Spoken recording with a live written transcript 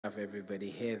Have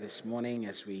everybody here this morning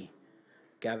as we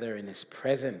gather in His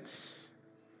presence.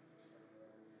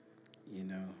 You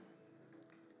know,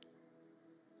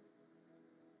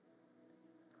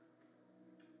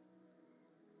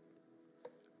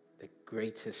 the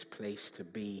greatest place to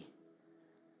be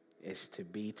is to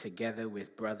be together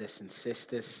with brothers and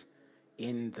sisters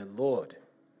in the Lord.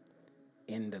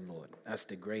 In the Lord. That's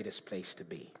the greatest place to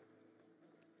be.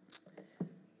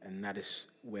 And that is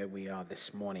where we are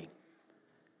this morning.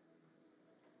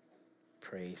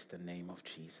 Praise the name of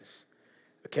Jesus.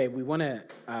 Okay, we want to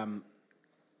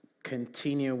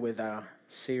continue with our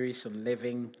series on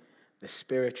living the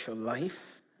spiritual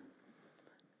life.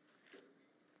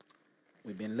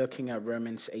 We've been looking at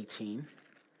Romans 18.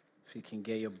 If you can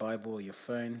get your Bible or your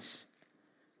phones,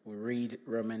 we'll read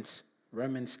Romans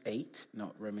 8,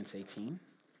 not Romans 18.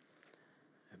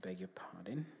 I beg your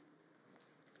pardon.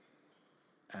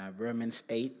 Romans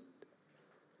 8.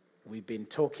 We've been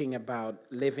talking about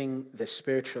living the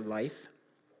spiritual life.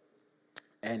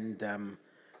 And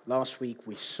last week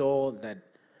we saw that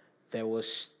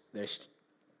there's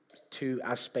two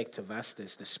aspects of us.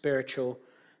 There's the spiritual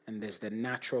and there's the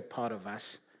natural part of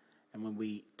us. And when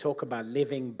we talk about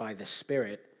living by the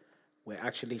Spirit, we're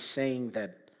actually saying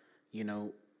that, you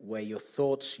know, where your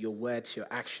thoughts, your words, your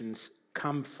actions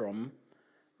come from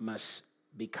must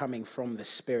be coming from the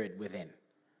Spirit within.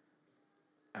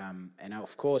 And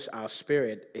of course, our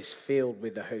spirit is filled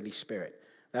with the Holy Spirit.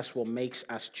 That's what makes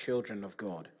us children of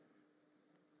God.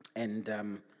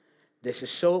 And this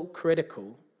is so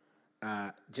critical.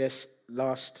 Just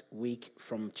last week,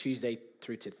 from Tuesday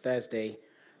through to Thursday,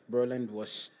 Roland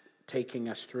was taking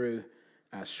us through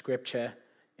scripture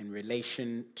in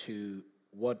relation to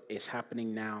what is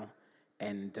happening now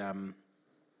and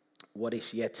what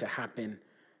is yet to happen.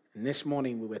 And this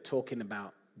morning, we were talking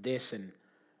about this, and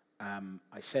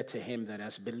I said to him that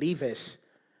as believers,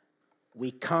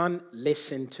 we can't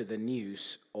listen to the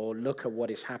news or look at what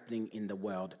is happening in the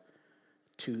world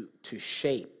to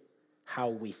shape how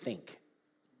we think.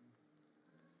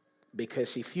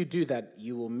 Because if you do that,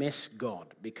 you will miss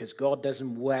God, because God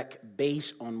doesn't work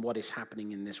based on what is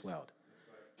happening in this world.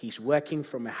 He's working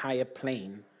from a higher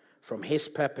plane, from His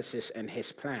purposes and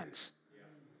His plans.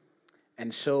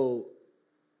 And so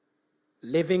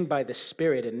living by the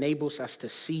Spirit enables us to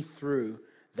see through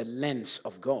the lens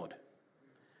of God.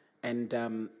 And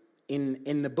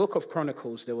in the book of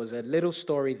Chronicles, there was a little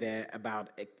story there about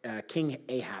King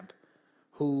Ahab,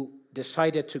 who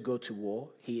decided to go to war.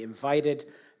 He invited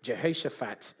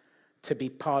Jehoshaphat to be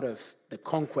part of the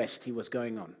conquest he was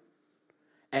going on.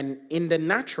 And in the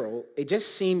natural, it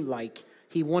just seemed like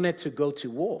he wanted to go to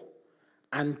war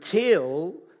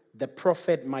until the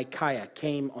prophet Micaiah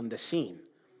came on the scene.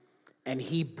 And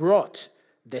he brought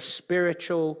the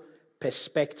spiritual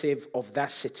perspective of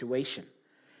that situation.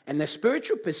 And the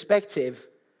spiritual perspective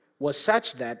was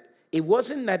such that it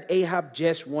wasn't that Ahab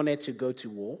just wanted to go to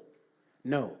war.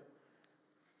 No.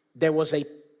 There was a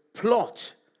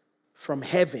plot from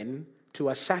heaven to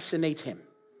assassinate him.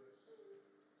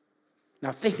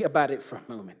 Now think about it for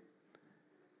a moment.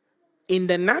 In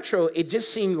the natural, it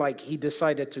just seemed like he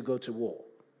decided to go to war.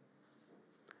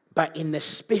 But in the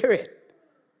spirit,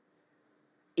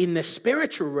 in the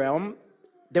spiritual realm,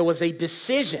 there was a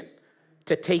decision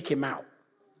to take him out.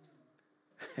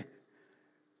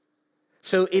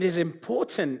 So it is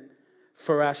important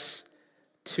for us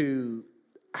to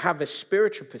have a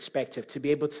spiritual perspective, to be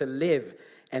able to live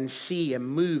and see and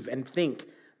move and think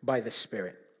by the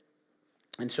Spirit.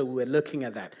 And so we're looking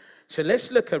at that. So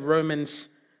let's look at Romans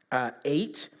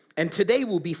 8. And today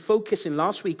we'll be focusing.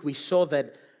 Last week we saw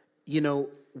that, you know,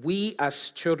 we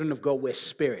as children of God, we're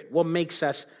spirit. What makes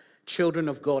us children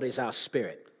of God is our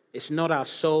spirit. It's not our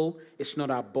soul. It's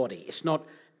not our body. It's not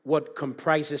what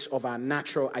comprises of our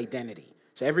natural identity.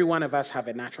 So every one of us have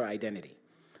a natural identity.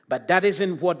 But that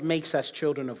isn't what makes us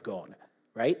children of God,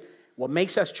 right? What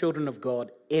makes us children of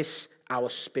God is our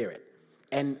spirit.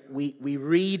 And we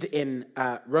read in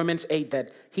Romans 8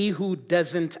 that he who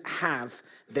doesn't have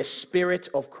the Spirit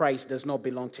of Christ does not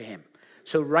belong to him.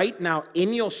 So right now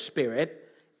in your spirit,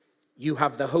 you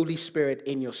have the Holy Spirit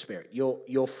in your spirit.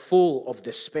 You're full of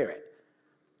the Spirit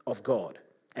of God.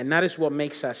 And that is what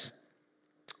makes us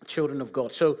children of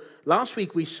God. So last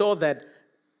week we saw that,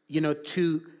 you know,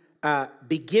 to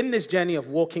begin this journey of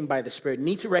walking by the Spirit, you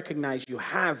need to recognize you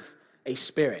have a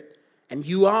spirit. And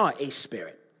you are a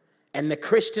spirit. And the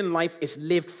Christian life is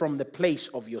lived from the place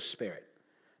of your spirit.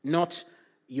 Not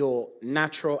your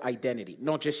natural identity.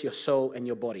 Not just your soul and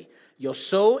your body. Your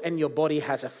soul and your body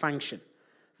has a function.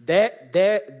 They're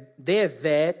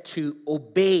there to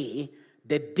obey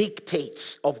the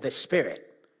dictates of the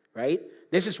Spirit, right?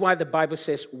 This is why the Bible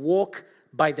says, walk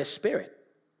by the Spirit.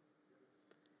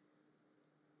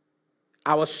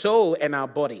 Our soul and our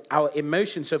body, our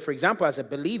emotions. So, for example, as a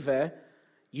believer,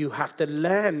 you have to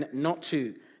learn not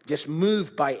to just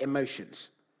move by emotions.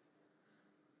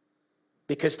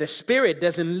 Because the Spirit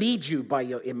doesn't lead you by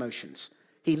your emotions.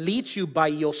 He leads you by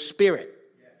your spirit.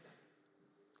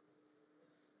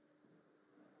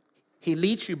 He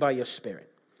leads you by your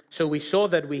spirit. So we saw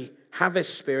that we have a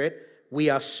spirit.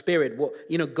 We are spirit. Well,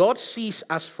 God sees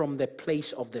us from the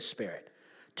place of the Spirit.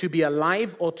 To be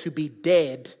alive or to be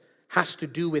dead has to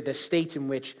do with the state in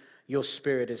which your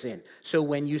spirit is in. So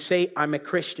when you say, I'm a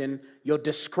Christian, you're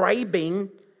describing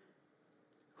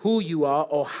who you are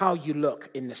or how you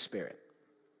look in the Spirit.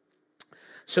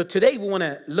 So today we want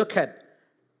to look at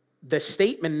the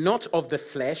statement not of the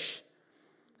flesh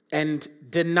and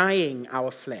denying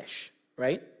our flesh,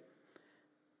 right?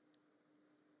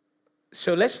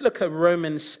 So let's look at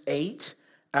Romans 8.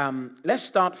 Let's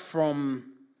start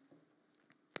from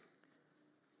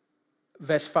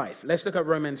verse 5. Let's look at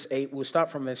Romans 8. We'll start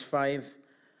from verse 5.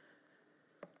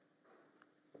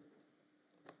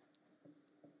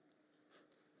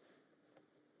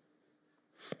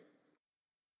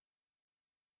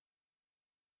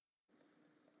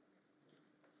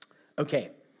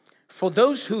 Okay. For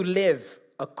those who live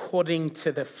according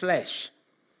to the flesh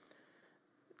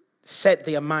set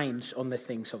their minds on the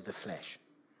things of the flesh.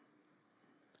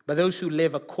 But those who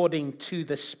live according to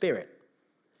the Spirit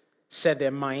set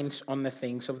their minds on the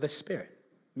things of the Spirit.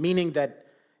 Meaning that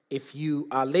if you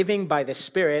are living by the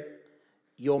Spirit,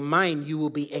 your mind, you will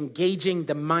be engaging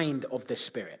the mind of the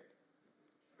Spirit.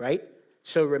 Right?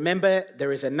 So remember,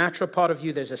 there is a natural part of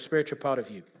you, there's a spiritual part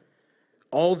of you.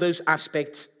 All those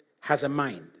aspects has a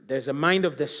mind. There's a mind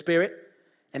of the Spirit,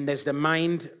 and there's the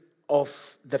mind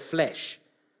of the flesh.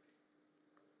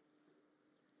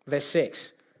 Verse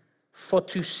 6. For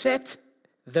to set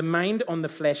the mind on the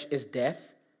flesh is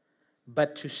death,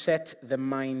 but to set the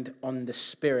mind on the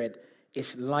Spirit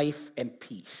is life and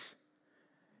peace.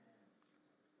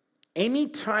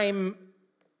 Anytime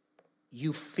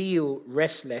you feel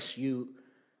restless, it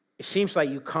seems like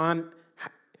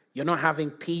you're not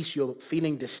having peace, you're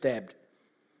feeling disturbed.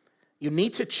 You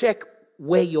need to check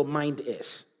where your mind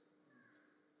is.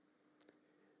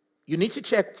 You need to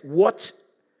check what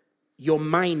your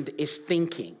mind is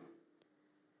thinking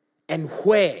and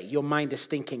where your mind is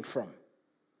thinking from.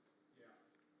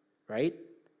 Right?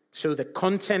 So the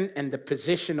content and the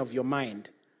position of your mind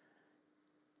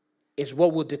is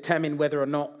what will determine whether or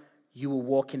not you will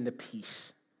walk in the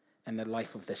peace and the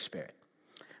life of the Spirit.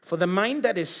 For the mind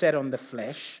that is set on the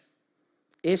flesh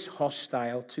is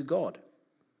hostile to God.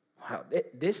 Wow,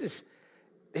 this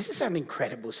is an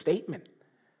incredible statement.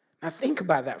 Now think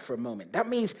about that for a moment. That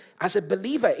means as a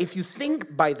believer, if you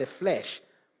think by the flesh,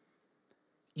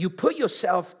 you put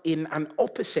yourself in an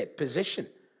opposite position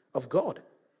of God.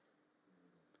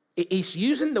 It's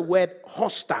using the word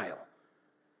hostile.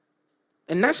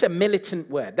 And that's a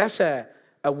militant word. That's a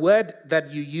word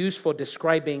that you use for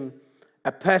describing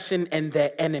a person and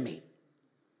their enemy.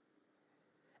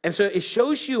 And so it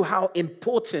shows you how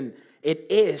important it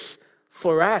is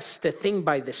for us to think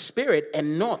by the Spirit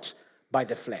and not by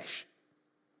the flesh.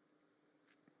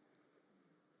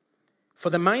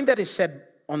 For the mind that is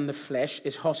set on the flesh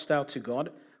is hostile to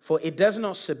God, for it does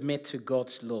not submit to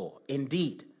God's law.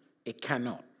 Indeed, it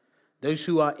cannot. Those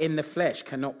who are in the flesh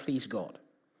cannot please God.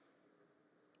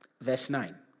 Verse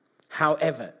 9.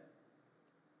 However,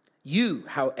 you,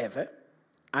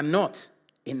 are not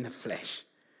in the flesh,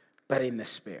 but in the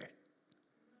Spirit.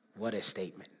 What a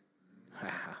statement.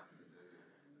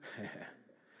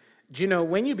 Do you know,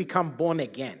 when you become born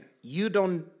again, you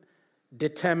don't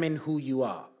determine who you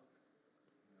are.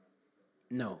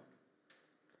 No.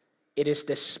 It is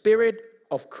the Spirit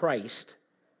of Christ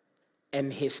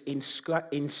and His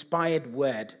inspired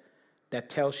word that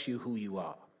tells you who you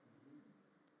are.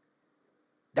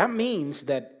 That means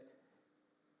that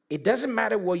it doesn't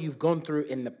matter what you've gone through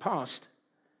in the past.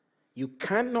 You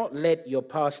cannot let your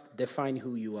past define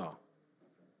who you are.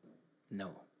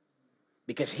 No.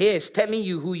 Because here is telling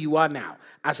you who you are now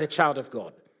as a child of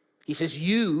God. He says,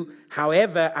 you,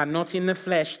 however, are not in the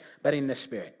flesh, but in the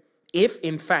Spirit. If,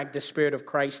 in fact, the Spirit of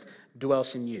Christ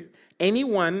dwells in you.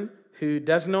 Anyone who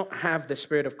does not have the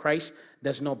Spirit of Christ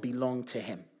does not belong to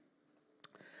Him.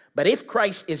 But if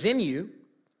Christ is in you,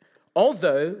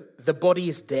 although the body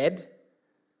is dead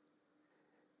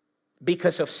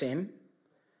because of sin,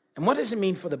 and what does it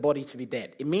mean for the body to be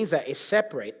dead? It means that it's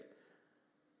separate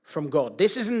from God.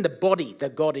 This isn't the body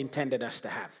that God intended us to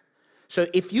have. So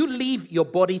if you leave your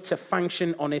body to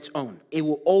function on its own, it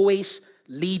will always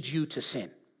lead you to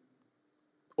sin.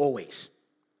 Always.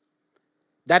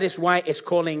 That is why it's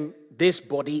calling this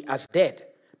body as dead,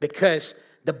 because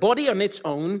the body on its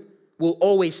own will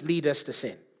always lead us to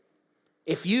sin.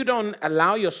 If you don't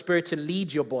allow your spirit to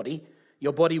lead your body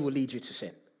will lead you to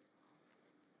sin.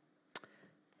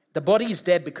 The body is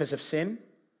dead because of sin.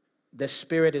 The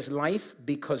spirit is life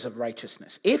because of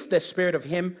righteousness. If the spirit of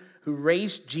him who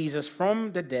raised Jesus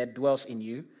from the dead dwells in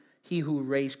you, he who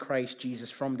raised Christ Jesus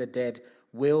from the dead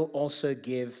will also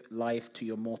give life to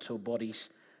your mortal bodies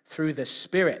through the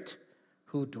Spirit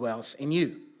who dwells in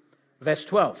you. Verse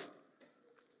 12.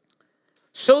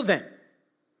 So then,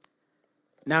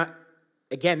 now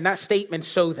again, that statement,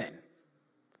 so then,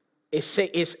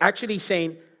 is actually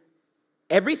saying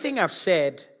everything I've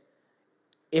said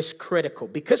is critical.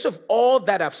 Because of all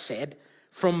that I've said,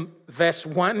 from verse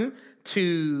 1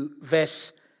 to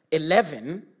verse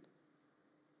 11,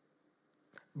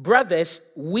 brothers,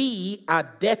 we are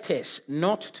debtors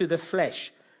not to the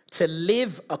flesh, to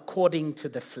live according to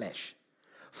the flesh.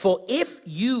 For if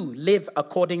you live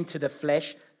according to the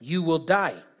flesh, you will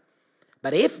die.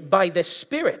 But if by the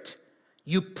Spirit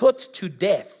you put to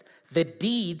death the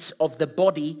deeds of the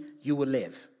body, you will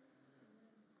live.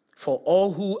 For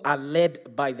all who are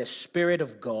led by the Spirit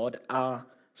of God are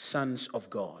sons of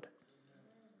God.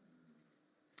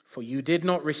 For you did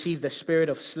not receive the spirit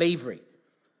of slavery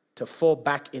to fall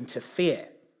back into fear,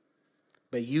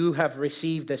 but you have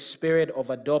received the spirit of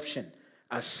adoption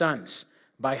as sons,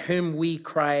 by whom we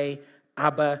cry,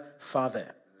 Abba,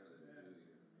 Father.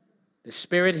 The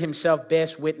Spirit himself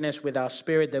bears witness with our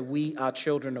spirit that we are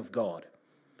children of God.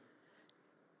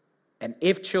 And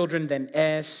if children, then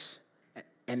heirs,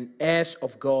 and heirs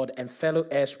of God, and fellow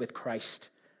heirs with Christ,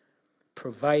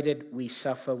 provided we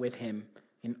suffer with him,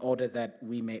 in order that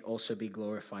we may also be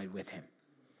glorified with him.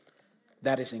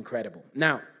 That is incredible.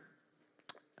 Now,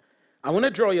 I want to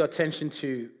draw your attention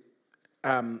to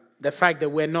the fact that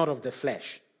we're not of the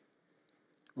flesh.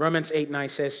 Romans 8:9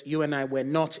 says, you and I were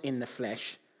not in the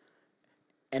flesh.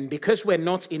 And because we're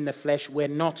not in the flesh, we're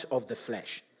not of the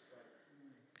flesh.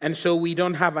 And so we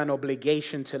don't have an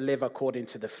obligation to live according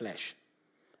to the flesh.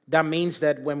 That means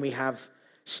that when we have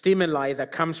stimuli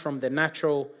that comes from the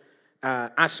natural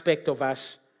aspect of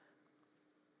us,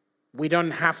 we don't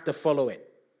have to follow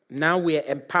it. Now we are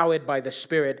empowered by the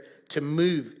Spirit to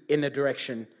move in the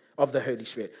direction of the Holy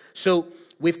Spirit. So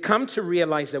we've come to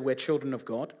realize that we're children of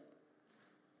God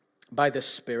by the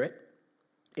Spirit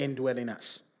indwelling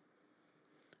us.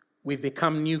 We've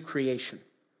become new creation.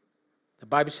 The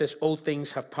Bible says old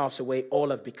things have passed away, all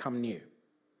have become new.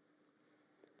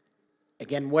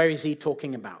 Again, where is he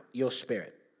talking about? Your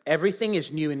spirit. Everything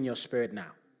is new in your spirit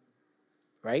now.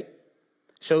 Right?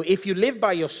 So if you live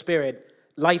by your spirit,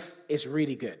 life is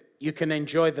really good. You can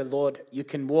enjoy the Lord. You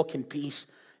can walk in peace.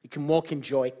 You can walk in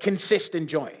joy, consistent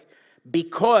joy,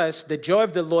 because the joy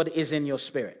of the Lord is in your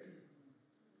spirit.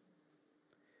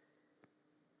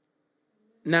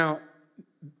 Now,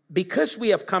 because we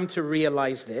have come to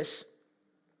realize this,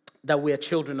 that we are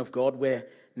children of God, we're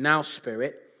now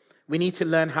spirit, we need to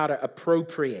learn how to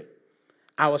appropriate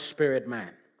our spirit man.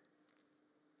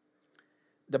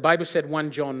 The Bible said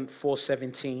 1 John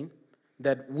 4:17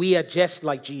 that we are just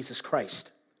like Jesus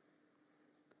Christ.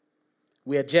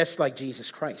 We are just like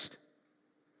Jesus Christ.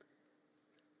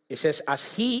 It says, as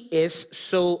he is,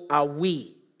 so are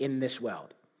we in this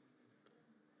world.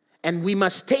 And we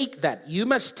must take that. You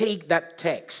must take that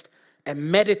text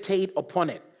and meditate upon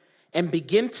it and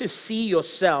begin to see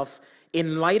yourself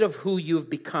in light of who you've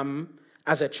become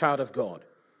as a child of God.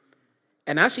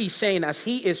 And as he's saying, as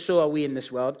he is, so are we in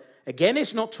this world. Again,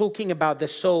 it's not talking about the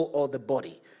soul or the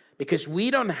body, because we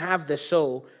don't have the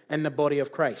soul and the body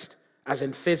of Christ, as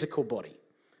in physical body.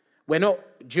 We're not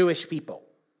Jewish people,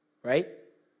 right?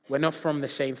 We're not from the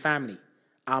same family.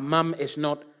 Our mom is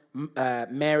not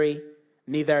Mary,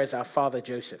 neither is our father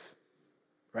Joseph,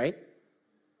 right?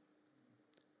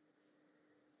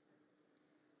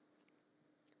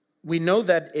 We know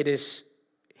that it is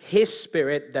his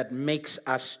spirit that makes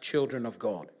us children of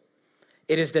God.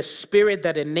 It is the Spirit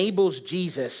that enables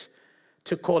Jesus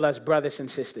to call us brothers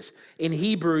and sisters. In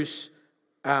Hebrews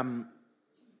 1,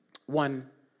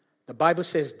 the Bible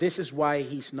says this is why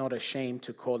he's not ashamed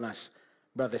to call us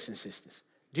brothers and sisters.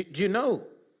 Do you know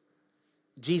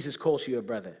Jesus calls you a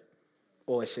brother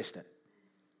or a sister?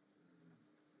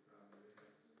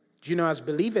 Do you know, as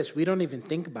believers, we don't even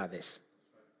think about this.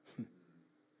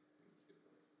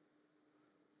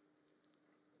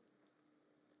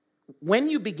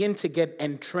 When you begin to get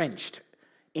entrenched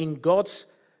in God's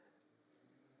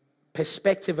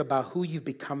perspective about who you've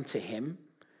become to him,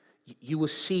 you will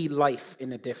see life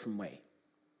in a different way.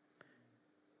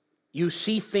 You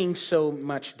see things so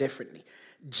much differently.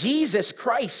 Jesus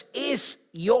Christ is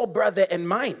your brother and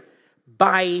mine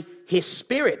by his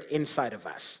Spirit inside of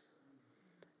us.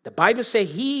 The Bible says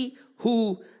he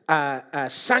who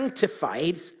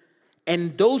sanctified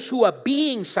and those who are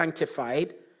being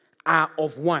sanctified are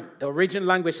of one. The original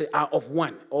language says are of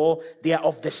one, or they are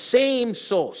of the same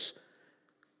source.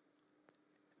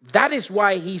 That is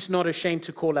why he's not ashamed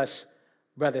to call us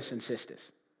brothers and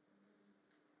sisters.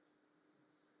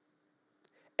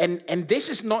 And this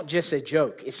is not just a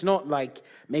joke. It's not like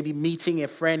maybe meeting a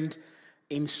friend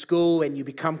in school and you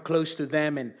become close to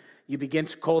them and you begin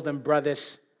to call them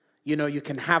brothers. You know, you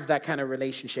can have that kind of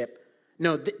relationship.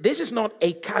 No, this is not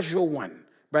a casual one,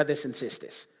 brothers and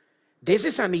sisters. This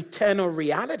is an eternal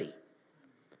reality.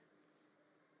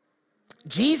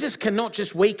 Jesus cannot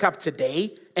just wake up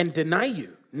today and deny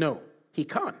you. No, he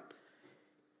can't.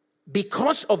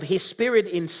 Because of his Spirit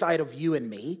inside of you and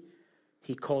me,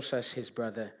 he calls us his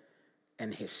brother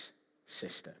and his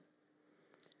sister.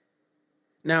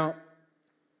 Now,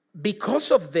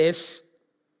 because of this,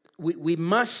 we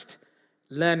must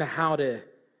learn how to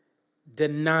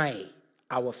deny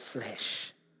our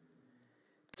flesh,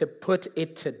 to put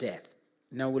it to death.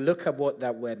 Now, we'll look at what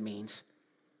that word means.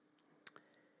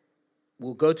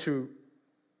 We'll go to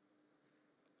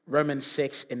Romans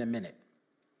 6 in a minute.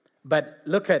 But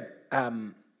look at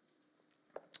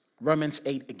Romans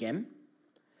 8 again.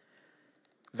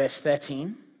 Verse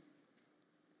 13.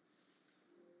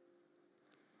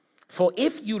 For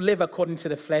if you live according to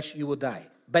the flesh, you will die.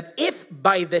 But if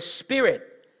by the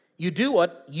Spirit you do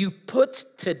what? You put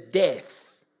to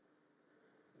death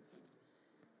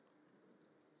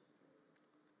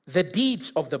the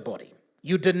deeds of the body.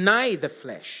 You deny the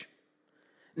flesh.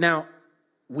 Now,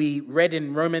 we read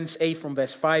in Romans 8 from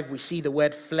verse 5, we see the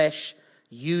word flesh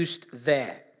used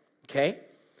there. Okay?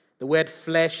 The word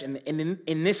flesh, and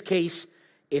in this case,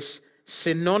 is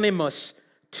synonymous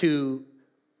to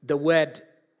the word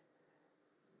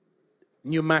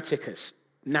pneumaticus,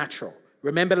 natural.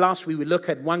 Remember last week we looked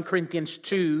at 1 Corinthians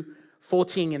 2,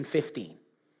 14 and 15.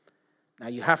 Now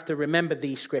you have to remember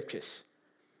these scriptures.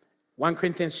 1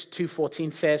 Corinthians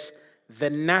 2:14 says, the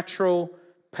natural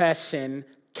person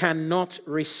cannot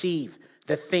receive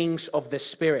the things of the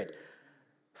Spirit,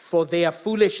 for they are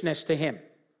foolishness to him.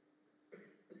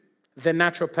 The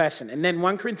natural person. And then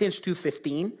 1 Corinthians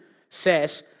 2:15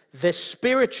 says, the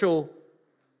spiritual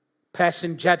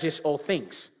person judges all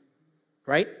things.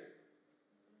 Right?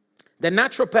 The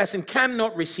natural person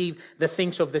cannot receive the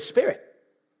things of the Spirit.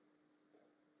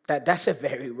 That's a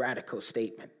very radical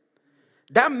statement.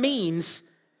 That means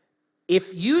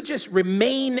if you just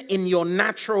remain in your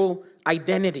natural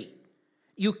identity,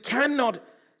 you cannot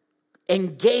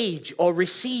engage or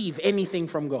receive anything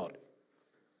from God.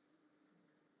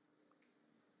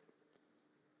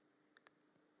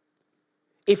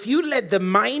 If you let the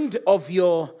mind of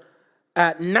your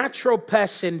natural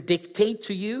person dictate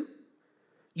to you,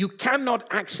 you cannot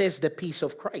access the peace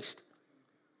of Christ.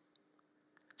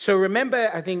 So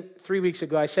remember, I think 3 weeks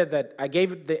ago, I said that I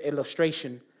gave the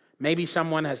illustration. Maybe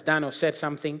someone has done or said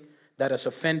something that has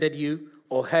offended you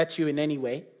or hurt you in any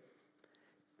way.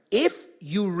 If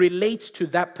you relate to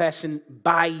that person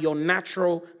by your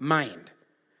natural mind,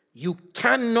 you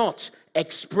cannot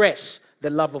express the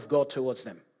love of God towards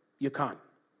them. You can't.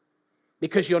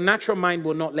 Because your natural mind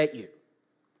will not let you.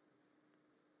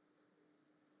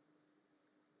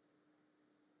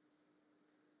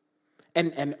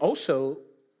 And also,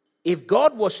 if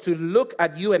God was to look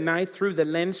at you and I through the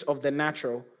lens of the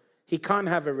natural, he can't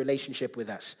have a relationship with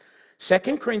us.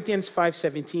 2 Corinthians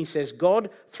 5:17 says, God,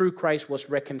 through Christ, was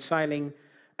reconciling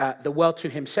the world to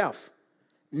himself,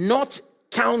 not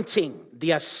counting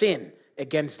their sin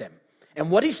against them. And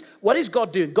what is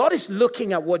God doing? God is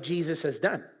looking at what Jesus has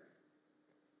done.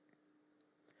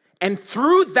 And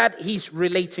through that, he's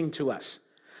relating to us.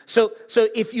 So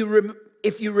if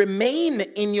you remain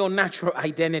in your natural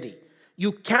identity,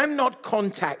 you cannot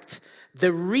contact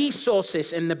the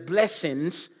resources and the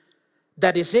blessings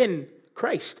that is in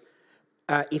Christ.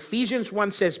 Ephesians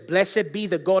 1 says, blessed be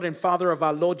the God and Father of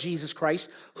our Lord Jesus Christ,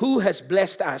 who has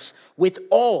blessed us with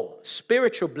all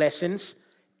spiritual blessings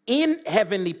in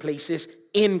heavenly places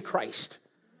in Christ.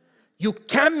 You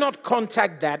cannot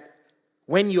contact that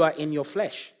when you are in your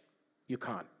flesh. You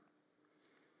can't.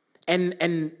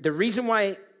 And the reason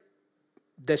why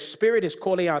the Spirit is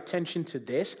calling our attention to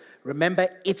this, remember,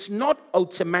 it's not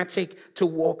automatic to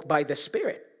walk by the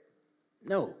Spirit.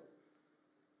 No.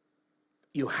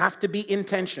 You have to be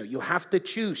intentional. You have to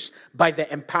choose by the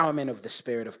empowerment of the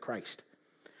Spirit of Christ.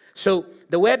 So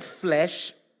the word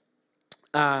flesh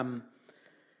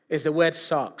is the word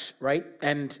sarx, right?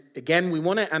 And again, we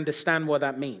want to understand what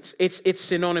that means. It's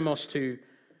synonymous to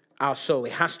our soul.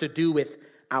 It has to do with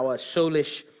our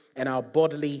soulish and our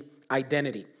bodily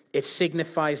identity. It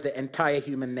signifies the entire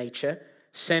human nature,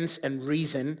 sense and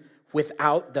reason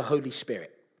without the Holy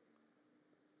Spirit.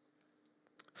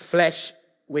 Flesh,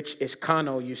 which is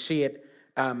carnal, you see it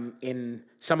in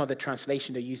some of the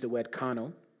translation, they use the word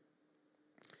carnal,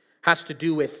 has to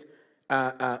do with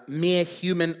mere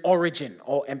human origin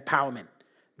or empowerment.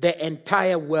 The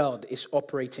entire world is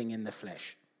operating in the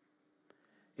flesh.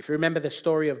 If you remember the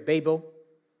story of Ebow,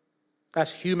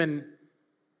 that's human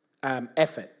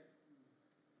effort.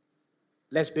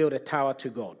 Let's build a tower to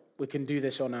God. We can do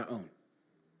this on our own.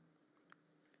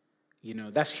 You know,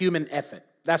 that's human effort.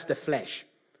 That's the flesh.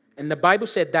 And the Bible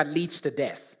said that leads to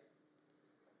death.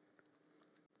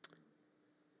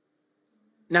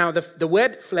 Now, the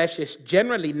word flesh is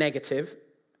generally negative,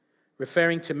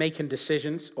 referring to making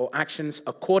decisions or actions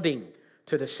according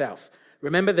to the self.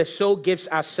 Remember, the soul gives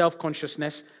us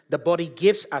self-consciousness. The body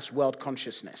gives us world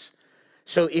consciousness.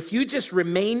 So if you just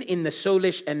remain in the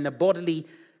soulish and the bodily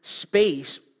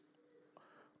space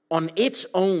on its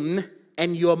own,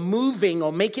 and you're moving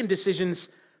or making decisions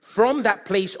from that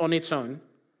place on its own,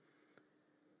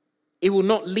 it will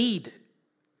not lead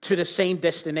to the same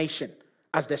destination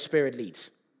as the Spirit leads.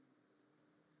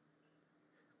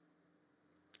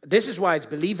 This is why as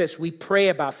believers we pray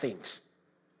about things,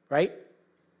 right?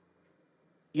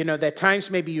 You know, there are times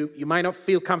maybe you might not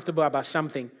feel comfortable about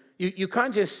something. You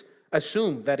can't just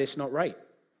assume that it's not right.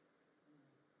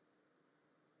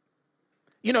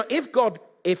 You know, if God,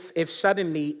 if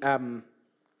suddenly, well, I'm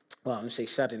going to say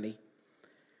suddenly,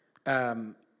 I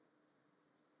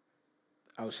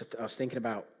was thinking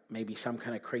about maybe some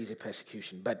kind of crazy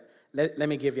persecution, but let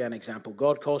me give you an example.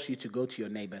 God calls you to go to your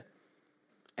neighbor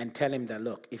and tell him that,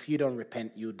 look, if you don't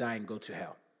repent, you'll die and go to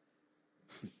hell.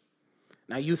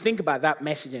 Now, you think about that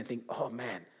message and think, oh,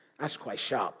 man, that's quite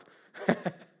sharp.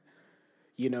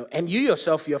 You know, and you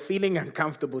yourself, you're feeling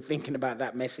uncomfortable thinking about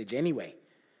that message anyway.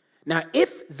 Now,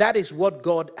 if that is what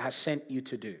God has sent you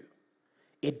to do,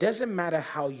 it doesn't matter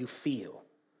how you feel.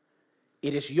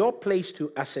 It is your place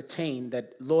to ascertain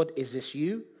that, Lord, is this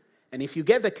you? And if you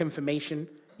get the confirmation,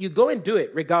 you go and do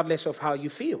it regardless of how you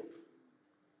feel.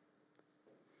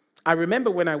 I remember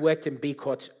when I worked in B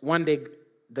Court, one day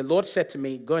the Lord said to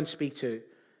me, go and speak to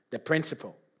the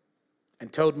principal,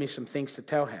 and told me some things to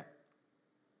tell her.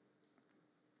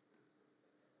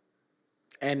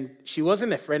 And she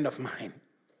wasn't a friend of mine.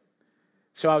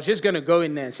 So I was just going to go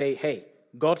in there and say, hey,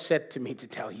 God said to me to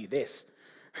tell you this.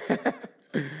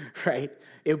 Right?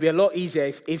 It would be a lot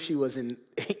easier if she was in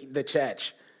the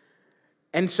church.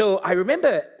 And so I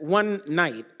remember one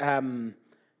night,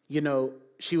 you know,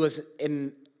 she was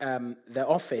in the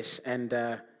office and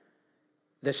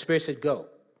the Spirit said, go.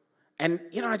 And,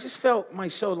 you know, I just felt my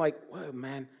soul like, whoa,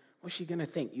 man, what's she going to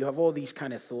think? You have all these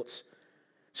kind of thoughts.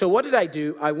 So what did I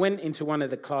do? I went into one of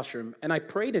the classroom and I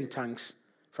prayed in tongues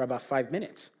for about 5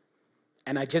 minutes.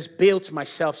 And I just built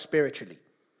myself spiritually.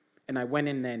 And I went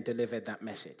in there and delivered that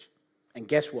message. And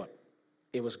guess what?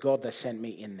 It was God that sent me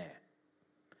in there.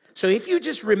 So if you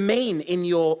just remain in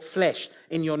your flesh,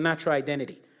 in your natural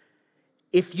identity,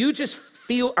 if you just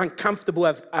feel uncomfortable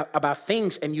about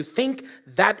things and you think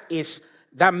that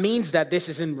means that this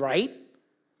isn't right?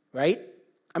 I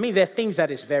mean, there are things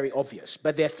that is very obvious,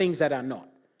 but there are things that are not.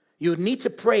 You need to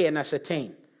pray and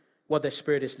ascertain what the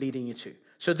Spirit is leading you to.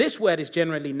 So this word is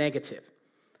generally negative.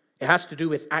 It has to do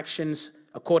with actions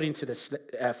according to the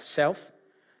self,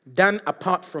 done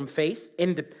apart from faith,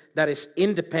 that is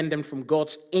independent from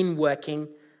God's inworking.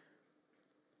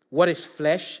 What is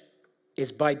flesh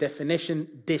is by definition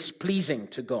displeasing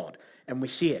to God. And we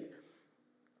see it.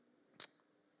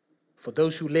 For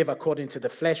those who live according to the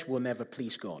flesh will never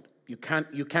please God. You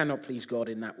cannot please God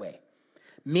in that way.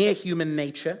 Mere human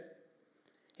nature.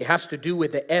 It has to do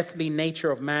with the earthly nature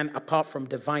of man apart from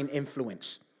divine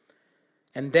influence,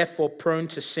 and therefore prone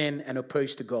to sin and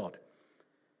opposed to God.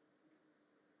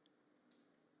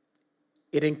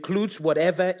 It includes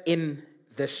whatever in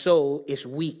the soul is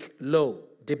weak, low,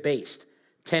 debased,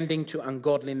 tending to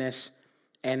ungodliness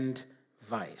and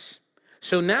vice.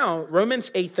 So now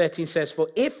Romans 8:13 says, for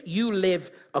if you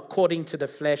live according to the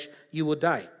flesh, you will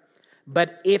die.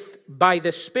 But if by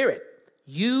the Spirit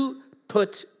you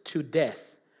put to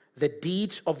death the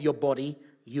deeds of your body,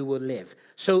 you will live.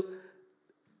 So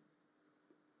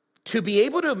to be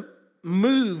able to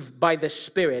move by the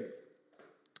Spirit,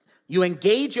 you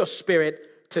engage your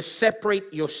spirit to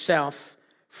separate yourself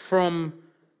from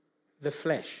the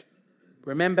flesh.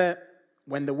 Remember,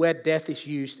 when the word death is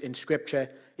used in Scripture,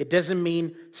 it doesn't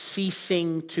mean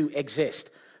ceasing to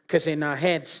exist. Because in our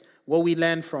heads, what we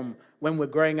learn from when we're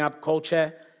growing up,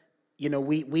 culture,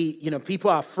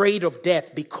 people are afraid of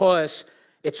death because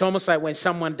it's almost like when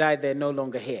someone died, they're no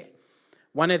longer here.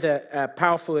 One of the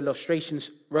powerful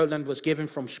illustrations Roland was given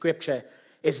from Scripture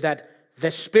is that the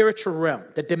spiritual realm,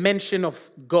 the dimension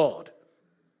of God,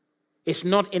 is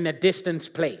not in a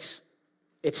distant place.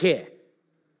 It's here.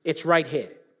 It's right here.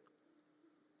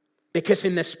 Because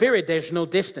in the spirit, there's no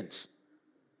distance.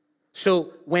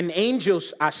 So when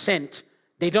angels are sent,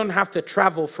 they don't have to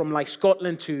travel from like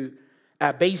Scotland to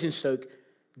Basingstoke.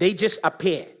 They just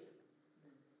appear,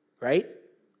 right?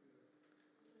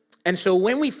 And so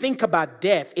when we think about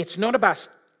death, it's not about,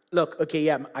 look, okay,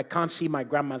 yeah, I can't see my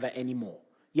grandmother anymore.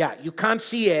 Yeah, you can't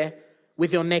see her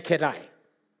with your naked eye,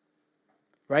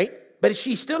 right? But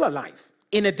she's still alive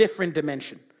in a different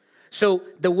dimension. So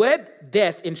the word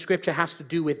death in Scripture has to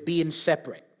do with being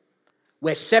separate.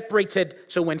 We're separated.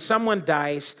 So when someone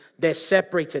dies, they're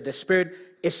separated. The spirit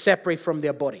is separate from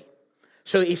their body.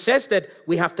 So it says that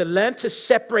we have to learn to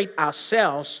separate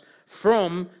ourselves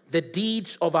from the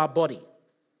deeds of our body.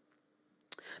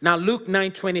 Now, Luke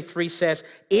 9:23 says,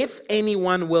 if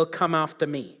anyone will come after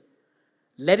me,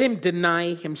 let him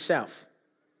deny himself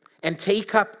and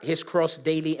take up his cross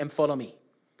daily and follow me.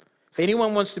 If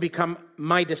anyone wants to become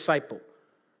my disciple,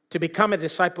 to become a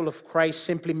disciple of Christ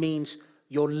simply means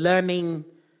you're learning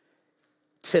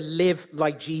to live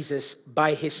like Jesus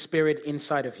by his Spirit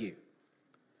inside of you.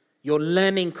 You're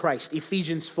learning Christ.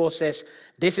 Ephesians 4 says,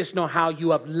 this is not how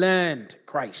you have learned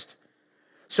Christ.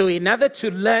 So in order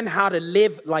to learn how to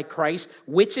live like Christ,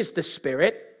 which is the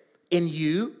Spirit in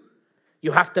you,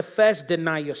 you have to first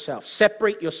deny yourself,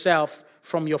 separate yourself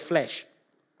from your flesh,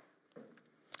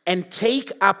 and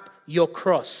take up your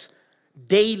cross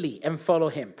daily and follow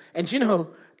him. And you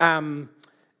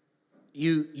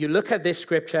look at this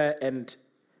scripture, and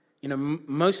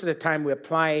most of the time we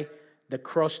apply the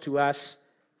cross to us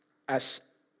as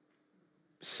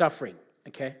suffering,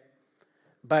 okay?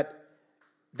 But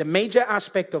the major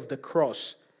aspect of the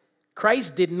cross,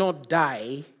 Christ did not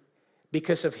die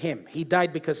because of him. He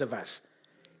died because of us.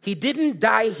 He didn't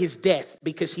die his death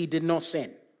because he did not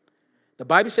sin. The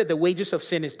Bible said the wages of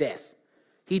sin is death.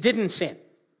 He didn't sin.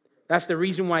 That's the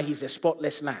reason why he's a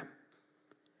spotless lamb.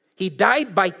 He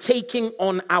died by taking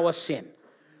on our sin.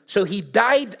 So he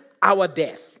died our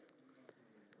death.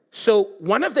 So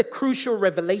one of the crucial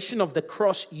revelation of the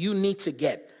cross you need to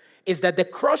get is that the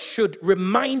cross should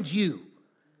remind you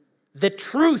the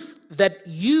truth that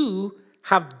you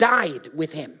have died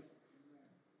with him.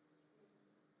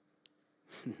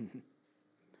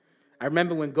 I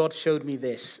remember when God showed me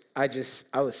this, I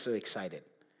was so excited.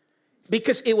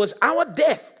 Because it was our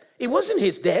death. It wasn't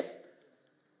his death.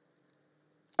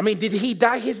 I mean, did he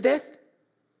die his death?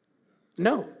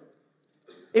 No.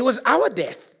 It was our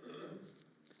death.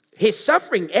 His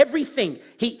suffering, everything.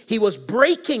 He was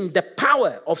breaking the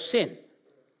power of sin.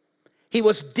 He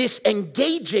was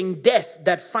disengaging death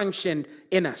that functioned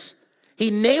in us.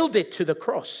 He nailed it to the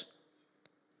cross.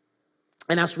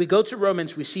 And as we go to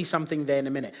Romans, we see something there in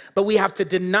a minute. But we have to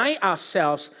deny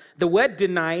ourselves. The word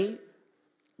deny,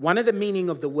 one of the meaning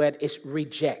of the word is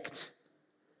reject.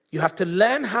 You have to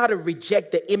learn how to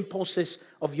reject the impulses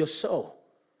of your soul.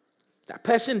 That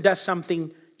person does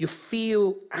something, you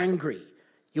feel angry.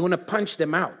 You want to punch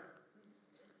them out.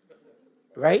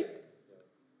 Right?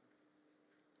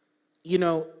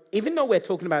 Even though we're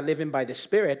talking about living by the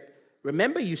Spirit,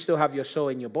 remember you still have your soul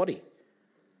in your body.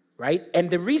 Right? And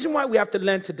the reason why we have to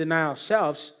learn to deny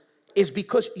ourselves is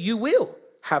because you will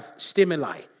have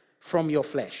stimuli from your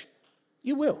flesh.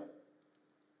 You will.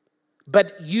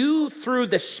 But you, through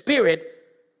the Spirit,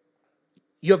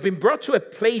 you have been brought to a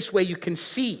place where you can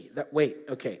see that, wait,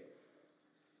 okay,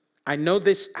 I know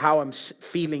this, how I'm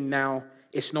feeling now,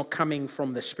 is not coming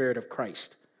from the Spirit of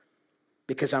Christ.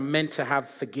 Because I'm meant to have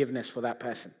forgiveness for that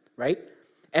person, right?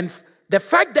 And the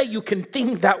fact that you can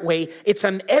think that way, it's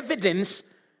an evidence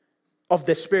of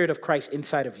the Spirit of Christ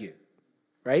inside of you,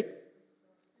 right?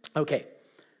 Okay,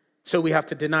 so we have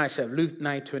to deny ourselves. Luke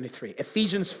 9:23.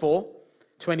 Ephesians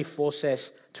 4:24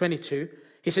 says, 22,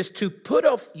 he says, to put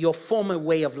off your former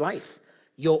way of life,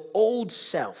 your old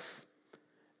self.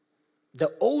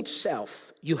 The old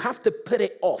self, you have to put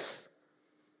it off,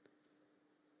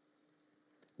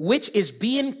 which is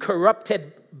being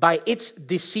corrupted by its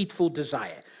deceitful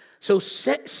desire. So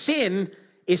sin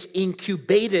is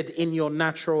incubated in your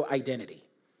natural identity.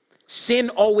 Sin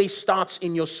always starts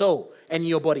in your soul and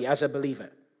your body as a believer.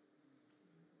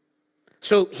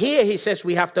 So here he says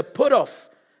we have to put off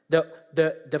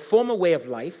the former way of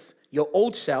life, your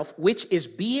old self, which is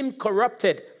being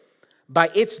corrupted by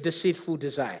its deceitful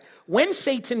desire. When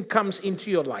Satan comes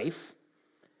into your life,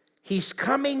 he's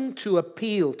coming to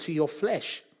appeal to your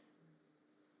flesh.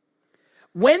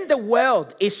 When the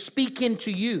world is speaking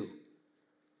to you,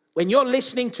 when you're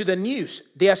listening to the news,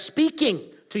 they are speaking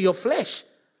to your flesh.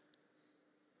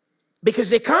 Because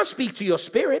they can't speak to your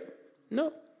spirit.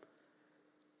 No.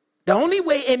 The only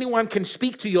way anyone can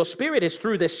speak to your spirit is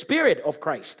through the Spirit of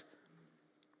Christ.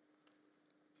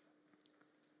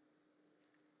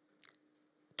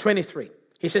 23.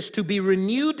 He says, to be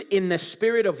renewed in the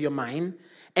spirit of your mind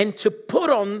and to put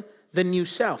on the new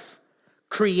self,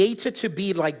 created to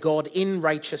be like God in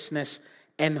righteousness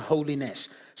and holiness.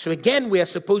 So again, we are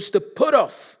supposed to put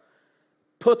off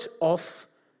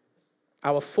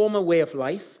our former way of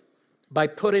life by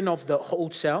putting off the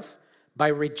old self, by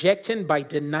rejecting, by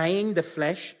denying the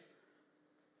flesh.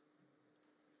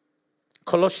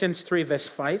 Colossians 3 verse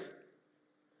 5.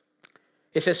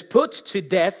 It says, put to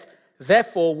death,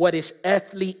 therefore, what is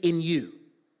earthly in you.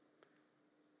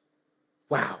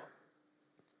 Wow.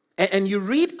 And you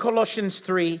read Colossians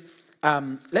 3.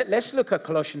 Let's look at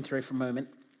Colossians 3 for a moment.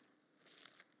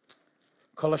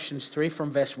 Colossians 3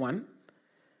 from verse 1.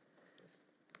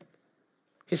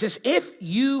 He says, if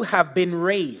you have been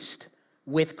raised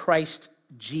with Christ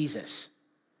Jesus,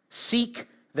 seek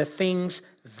the things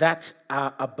that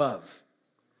are above,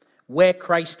 where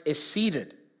Christ is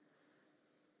seated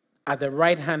at the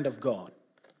right hand of God.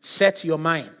 Set your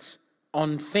minds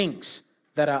on things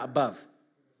that are above,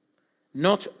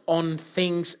 not on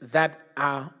things that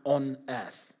are on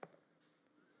earth.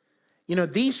 You know,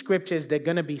 these scriptures, they're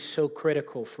going to be so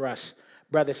critical for us,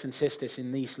 brothers and sisters,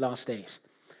 in these last days.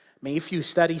 I mean, if you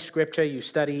study scripture, you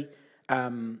study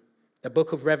the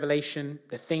book of Revelation,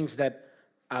 the things that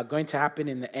are going to happen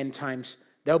in the end times,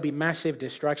 there'll be massive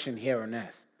destruction here on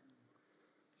earth.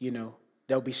 You know,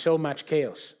 there'll be so much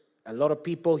chaos. A lot of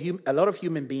people, a lot of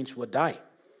human beings will die.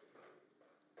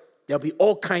 There'll be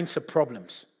all kinds of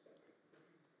problems.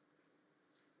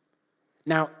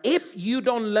 Now, if you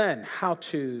don't learn how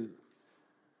to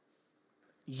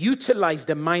utilize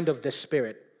the mind of the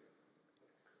Spirit,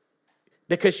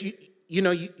 because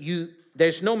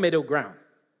there's no middle ground,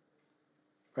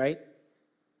 right?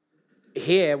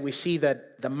 Here we see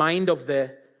that the mind of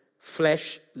the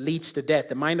flesh leads to death.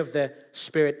 The mind of the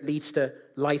Spirit leads to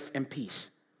life and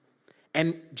peace.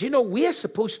 And do you know, we are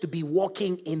supposed to be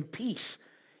walking in peace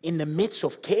in the midst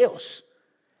of chaos.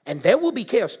 And there will be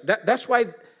chaos. That's why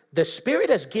the Spirit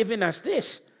has given us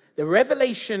this.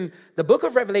 The book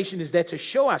of Revelation is there to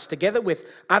show us, together with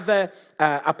other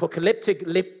apocalyptic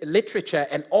literature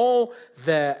and all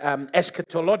the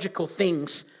eschatological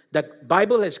things that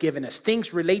Bible has given us,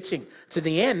 things relating to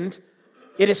the end.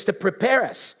 It is to prepare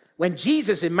us. When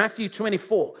Jesus in Matthew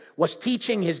 24 was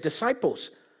teaching his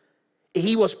disciples,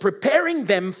 he was preparing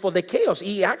them for the chaos.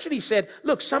 He actually said,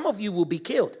 look, some of you will be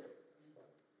killed.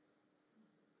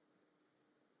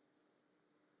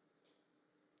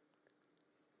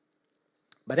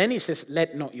 But then he says,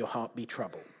 let not your heart be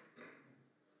troubled.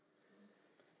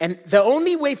 And the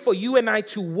only way for you and I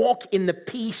to walk in the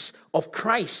peace of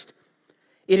Christ,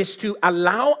 it is to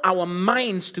allow our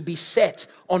minds to be set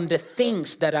on the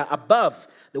things that are above.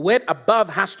 The word above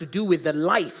has to do with the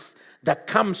life that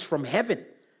comes from heaven.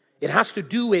 It has to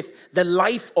do with the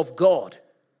life of God.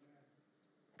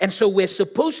 And so we're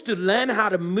supposed to learn how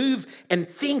to move and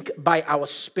think by our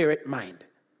spirit mind.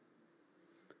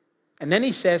 And then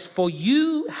he says, for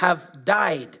you have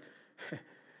died.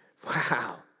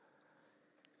 Wow.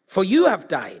 For you have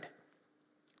died.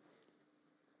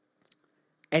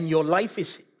 And your life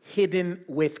is hidden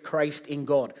with Christ in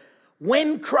God.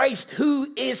 When Christ,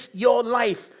 who is your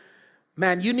life.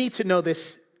 Man, you need to know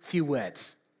this few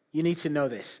words. You need to know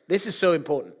this. This is so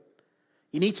important.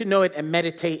 You need to know it and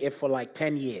meditate it for like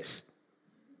 10 years.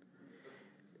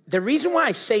 The reason why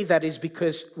I say that is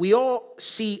because we all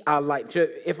see our life. So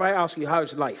if I ask you, how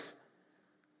is life?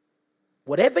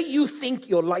 Whatever you think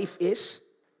your life is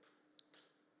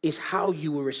how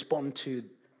you will respond to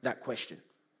that question.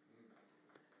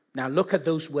 Now look at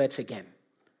those words again.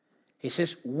 It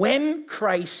says, when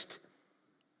Christ,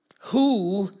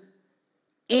 who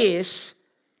is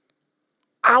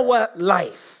our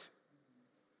life.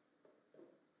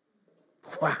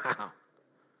 Wow.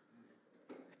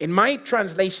 In my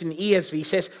translation, ESV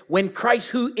says, when Christ,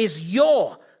 who is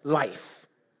your life.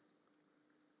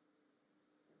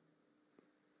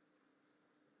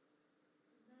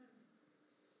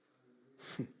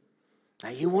 Now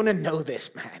you want to know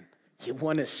this, man. You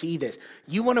want to see this.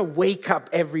 You want to wake up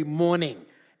every morning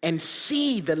and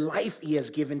see the life he has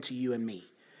given to you and me.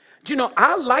 Do you know,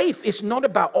 our life is not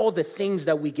about all the things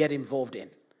that we get involved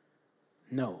in.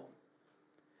 No.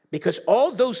 Because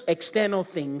all those external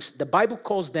things, the Bible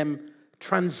calls them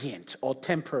transient or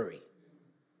temporary.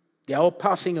 They're all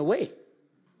passing away.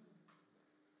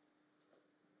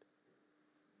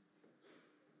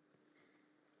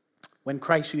 When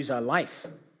Christ, who is our life,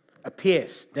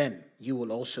 appears, then you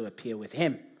will also appear with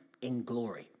him in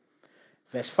glory.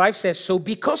 Verse 5 says, so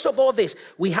because of all this,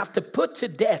 we have to put to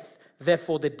death,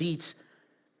 therefore, the deeds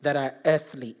that are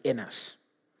earthly in us.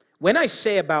 When I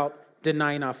say about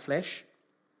denying our flesh,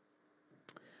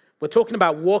 we're talking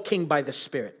about walking by the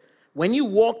Spirit. When you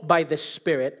walk by the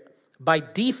Spirit, by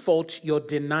default, you're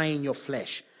denying your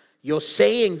flesh. You're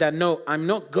saying that, no, I'm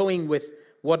not going with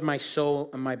what my soul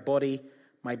and my body,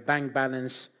 my bank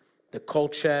balance, the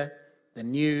culture, the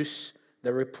news,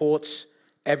 the reports,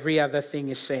 every other thing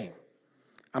is saying.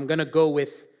 I'm going to go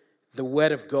with the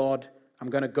Word of God. I'm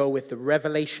going to go with the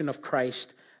revelation of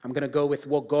Christ. I'm going to go with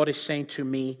what God is saying to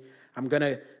me. I'm going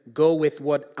to go with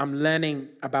what I'm learning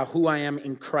about who I am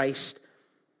in Christ.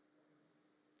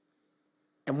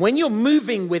 And when you're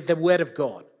moving with the Word of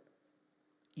God,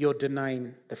 you're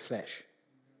denying the flesh.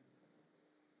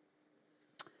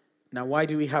 Now, why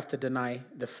do we have to deny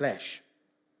the flesh?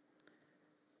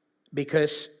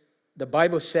 Because the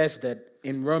Bible says that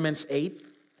in Romans 8,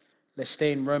 let's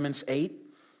stay in Romans 8.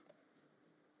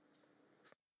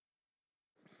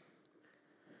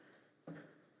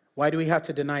 Why do we have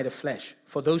to deny the flesh?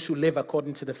 For those who live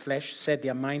according to the flesh set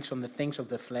their minds on the things of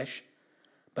the flesh.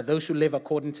 But those who live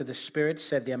according to the Spirit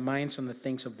set their minds on the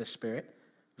things of the Spirit.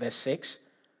 Verse 6.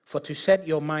 For to set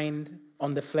your mind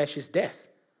on the flesh is death.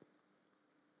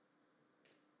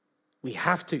 We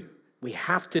have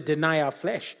to deny our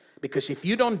flesh. Because if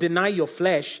you don't deny your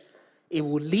flesh, it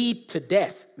will lead to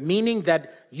death. Meaning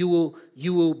that you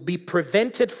will be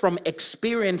prevented from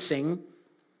experiencing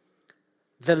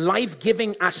the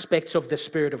life-giving aspects of the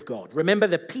Spirit of God. Remember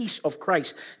the peace of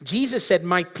Christ. Jesus said,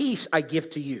 my peace I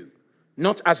give to you,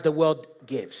 not as the world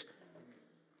gives.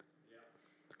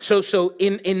 So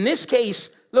in this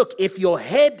case, look, if your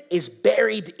head is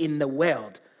buried in the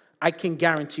world, I can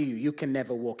guarantee you can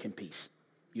never walk in peace.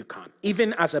 You can't,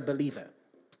 even as a believer.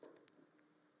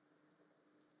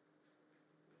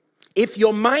 If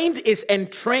your mind is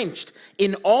entrenched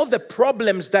in all the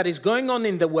problems that is going on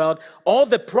in the world, all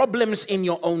the problems in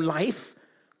your own life,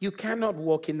 you cannot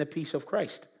walk in the peace of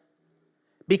Christ.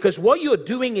 Because what you're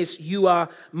doing is you are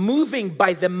moving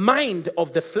by the mind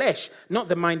of the flesh, not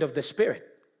the mind of the Spirit.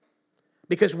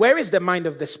 Because where is the mind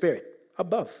of the Spirit?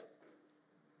 Above.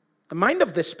 The mind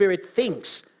of the Spirit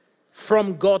thinks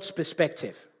from God's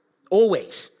perspective,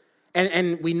 always.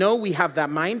 And we know we have that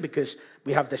mind because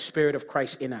we have the Spirit of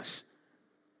Christ in us.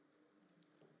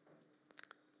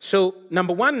 So,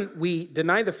 number one, we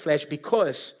deny the flesh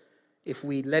because if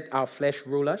we let our flesh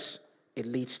rule us, it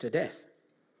leads to death.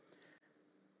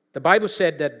 The Bible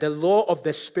said that the law of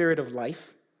the Spirit of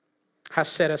life has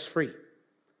set us free.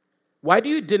 Why do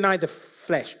you deny the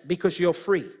flesh? Because you're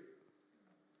free.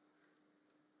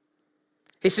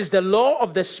 He says the law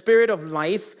of the Spirit of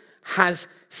life has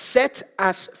set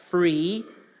us free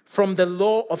from the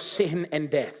law of sin and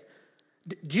death.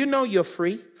 Do you know you're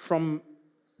free from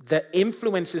the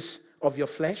influences of your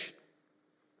flesh?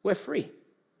 We're free.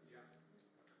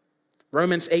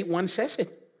 Romans 8:1 says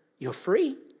it. You're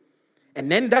free. And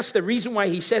then that's the reason why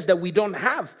he says that we don't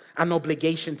have an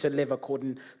obligation to live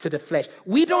according to the flesh.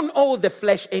 We don't owe the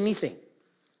flesh anything.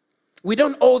 We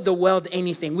don't owe the world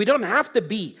anything. We don't have to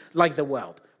be like the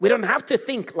world. We don't have to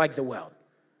think like the world.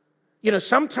 You know,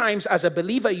 sometimes as a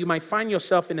believer, you might find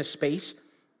yourself in a space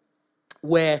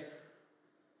where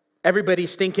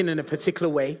everybody's thinking in a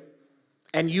particular way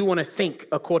and you want to think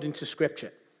according to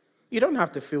Scripture. You don't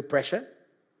have to feel pressure.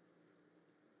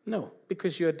 No,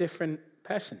 because you're a different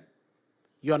person.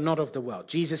 You are not of the world.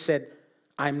 Jesus said,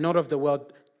 I am not of the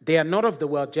world. They are not of the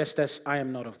world just as I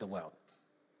am not of the world.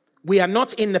 We are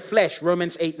not in the flesh,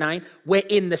 Romans 8:9. We're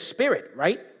in the Spirit,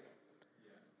 right?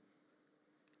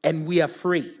 And we are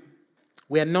free.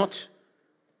 We are not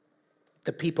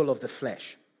the people of the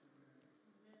flesh.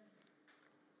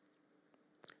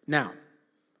 Now,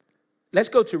 let's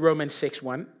go to Romans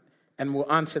 6:1 and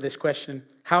we'll answer this question.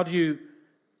 How do you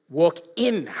walk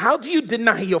in? How do you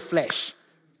deny your flesh?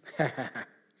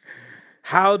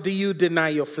 How do you deny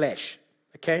your flesh?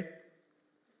 Okay?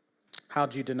 How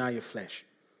do you deny your flesh?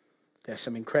 There are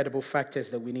some incredible factors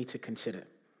that we need to consider.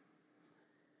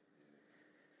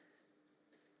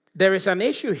 There is an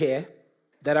issue here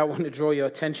that I want to draw your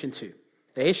attention to.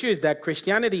 The issue is that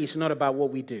Christianity is not about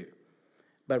what we do,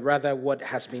 but rather what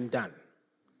has been done.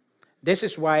 This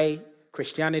is why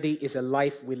Christianity is a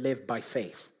life we live by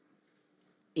faith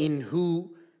in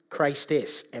who Christ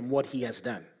is and what he has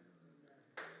done.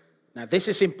 Now, this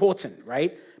is important,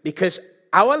 right? Because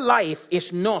our life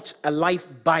is not a life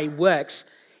by works.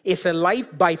 It's a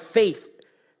life by faith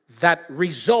that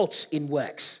results in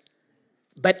works.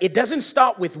 But it doesn't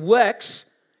start with works.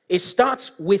 It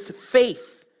starts with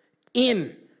faith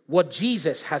in what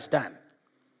Jesus has done.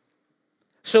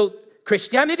 So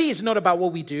Christianity is not about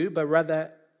what we do, but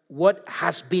rather what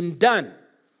has been done.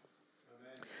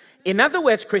 In other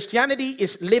words, Christianity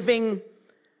is living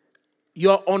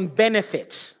your own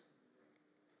benefits,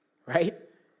 right?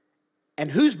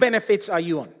 And whose benefits are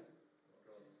you on?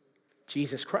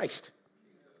 Jesus Christ.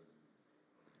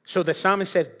 So the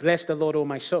psalmist said, bless the Lord, O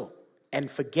my soul,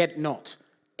 and forget not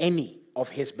any of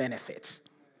his benefits.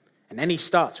 And then he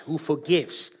starts, who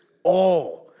forgives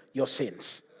all your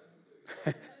sins.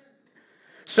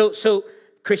 So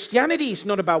Christianity is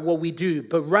not about what we do,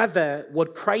 but rather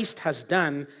what Christ has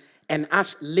done and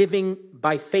us living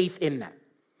by faith in that.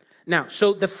 Now,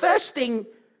 so the first thing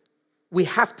we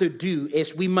have to do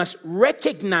is we must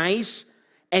recognize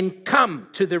and come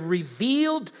to the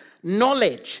revealed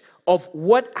knowledge of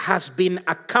what has been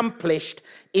accomplished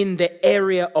in the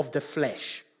area of the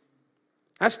flesh.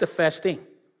 That's the first thing.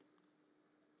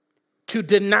 To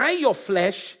deny your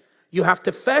flesh, you have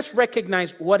to first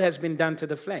recognize what has been done to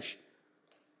the flesh.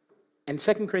 And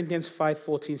 2 Corinthians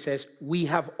 5:14 says, we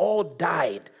have all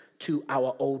died to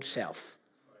our old self.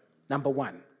 Number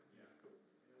one.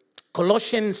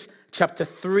 Colossians chapter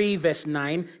 3 verse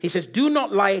 9, he says, do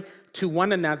not lie to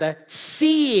one another,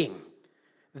 seeing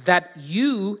that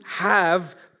you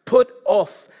have put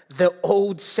off the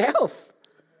old self.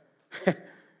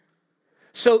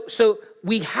 So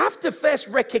we have to first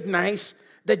recognize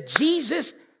that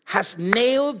Jesus has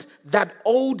nailed that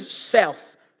old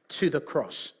self to the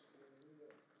cross.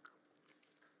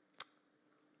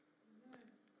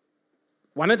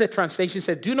 One of the translations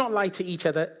said, do not lie to each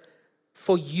other,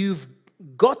 for you've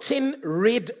gotten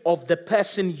rid of the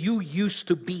person you used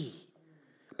to be.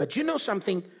 But you know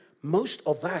something? Most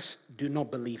of us do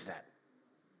not believe that.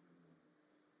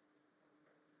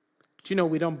 Do you know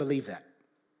we don't believe that?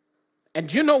 And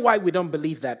do you know why we don't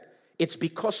believe that? It's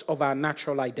because of our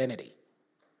natural identity.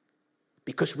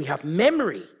 Because we have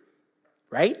memory,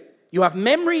 right? You have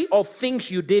memory of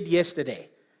things you did yesterday.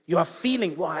 You have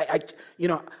feeling, well,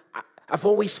 I've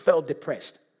always felt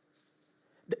depressed.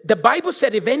 The Bible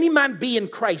said, if any man be in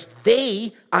Christ,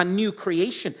 they are new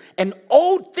creation. And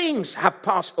old things have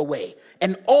passed away.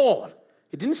 And all,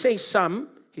 it didn't say some,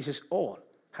 he says all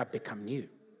have become new.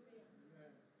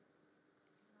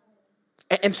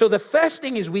 And so the first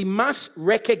thing is we must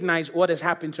recognize what has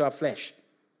happened to our flesh.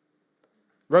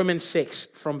 Romans 6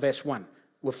 from verse 1.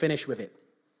 We'll finish with it.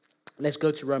 Let's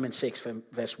go to Romans 6 from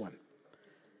verse 1.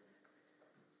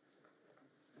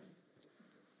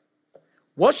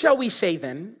 What shall we say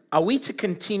then? Are we to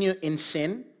continue in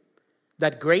sin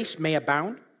that grace may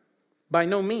abound? By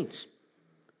no means.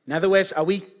 In other words, are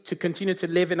we to continue to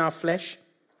live in our flesh?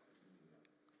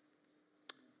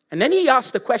 And then he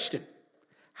asked the question,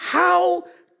 how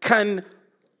can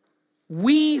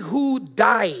we who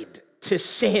died to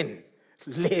sin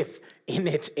live in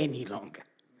it any longer?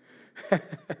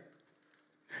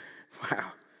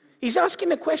 Wow. He's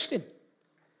asking a question.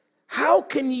 How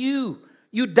can you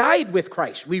died with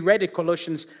Christ. We read in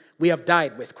Colossians, we have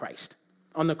died with Christ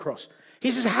on the cross. He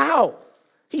says, how?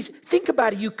 Think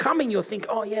about it. You come and you'll think,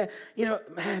 oh yeah,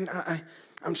 man,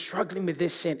 I'm struggling with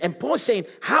this sin. And Paul's saying,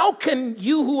 how can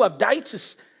you who have died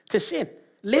to sin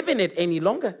live in it any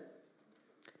longer?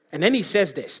 And then he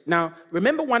says this. Now,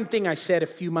 remember one thing I said a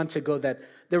few months ago, that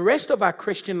the rest of our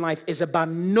Christian life is about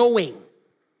knowing.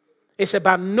 It's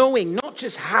about knowing, not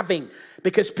just having.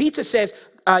 Because Peter says,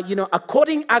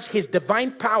 according as his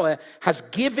divine power has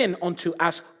given unto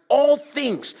us all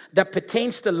things that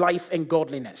pertains to life and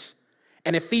godliness.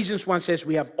 And Ephesians 1 says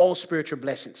we have all spiritual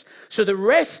blessings. So the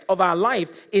rest of our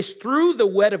life is through the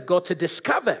word of God to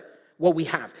discover what we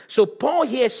have. So Paul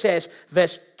here says,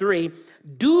 verse 3,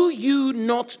 do you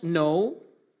not know?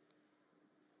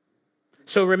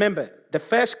 So remember, the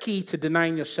first key to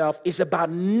denying yourself is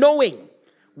about knowing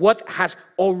what has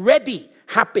already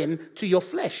happened to your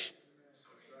flesh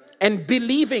and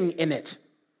believing in it.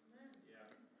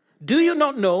 Do you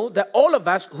not know that all of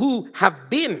us who have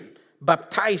been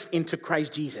baptized into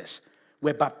Christ Jesus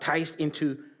were baptized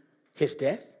into his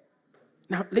death?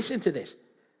 Now listen to this.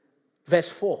 Verse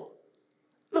 4.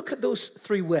 Look at those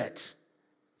three words.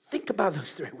 Think about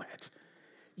those three words.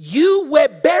 You were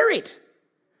buried.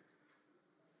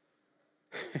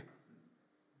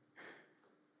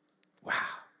 Wow.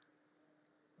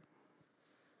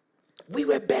 We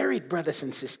were buried, brothers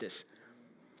and sisters.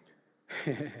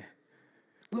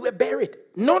 We were buried.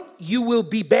 Not you will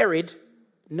be buried.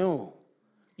 No.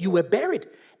 You were buried.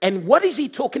 And what is he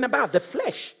talking about? The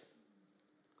flesh.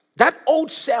 That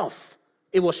old self,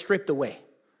 it was stripped away.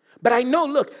 But I know,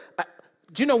 look,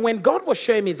 do you know, when God was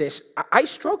showing me this, I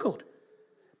struggled.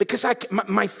 Because I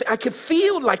could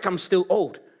feel like I'm still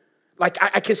old. Like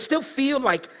I could still feel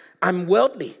like I'm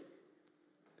worldly.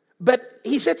 But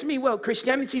he said to me, well,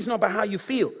 Christianity is not about how you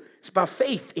feel. It's about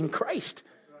faith in Christ.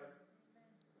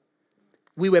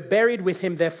 We were buried with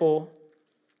him, therefore,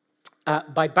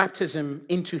 by baptism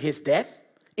into death,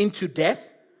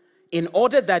 in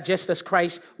order that just as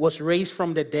Christ was raised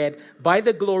from the dead by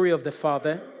the glory of the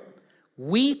Father,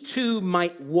 we too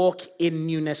might walk in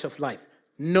newness of life.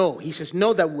 No, he says,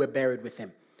 know that we're buried with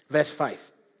him. Verse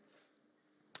 5.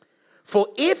 For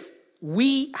if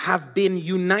we have been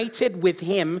united with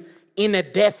him in a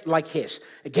death like his.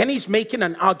 Again, he's making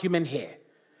an argument here.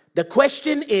 The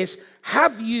question is,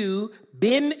 have you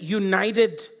been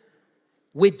united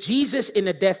with Jesus in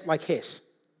a death like his?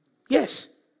 Yes.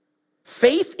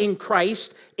 Faith in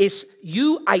Christ is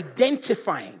you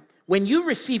identifying. When you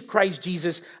receive Christ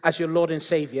Jesus as your Lord and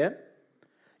Savior,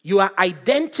 you are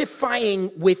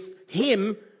identifying with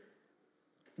him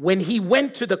when he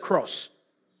went to the cross.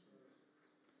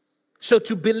 So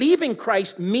to believe in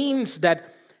Christ means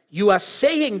that you are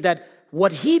saying that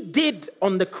what he did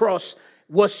on the cross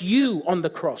was you on the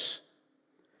cross.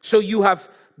 So you have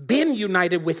been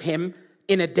united with him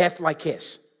in a death like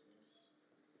his.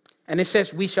 And it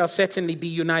says, we shall certainly be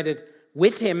united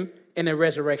with him in a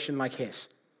resurrection like his.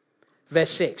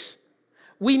 Verse 6.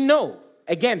 We know.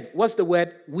 Again, what's the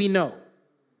word? We know.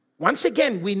 Once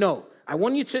again, we know. I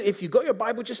want you to, if you got your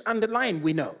Bible, just underline,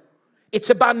 we know. It's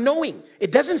about knowing.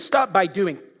 It doesn't start by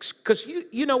doing. Because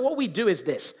you know what we do is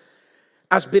this.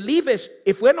 As believers,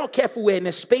 if we're not careful, we're in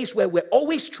a space where we're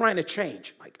always trying to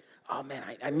change. Like, oh man,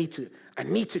 I need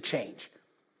to change.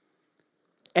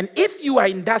 And if you are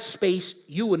in that space,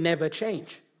 you will never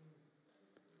change.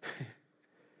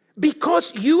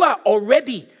 Because you are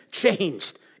already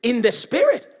changed in the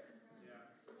spirit.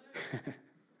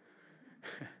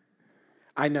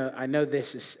 I know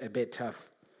this is a bit tough.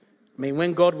 I mean,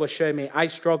 when God was showing me, I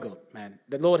struggled, man.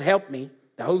 The Lord helped me.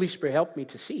 The Holy Spirit helped me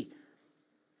to see.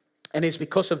 And it's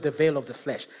because of the veil of the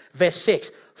flesh. Verse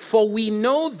 6, for we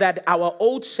know that our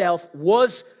old self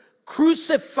was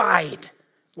crucified.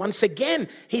 Once again,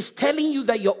 he's telling you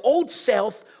that your old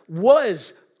self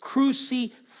was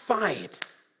crucified.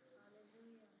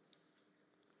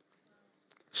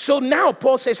 So now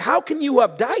Paul says, how can you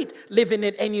have died living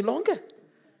it any longer?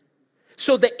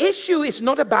 So the issue is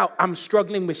not about I'm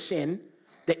struggling with sin.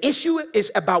 The issue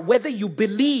is about whether you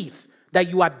believe that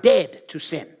you are dead to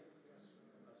sin.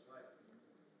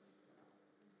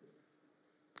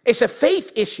 It's a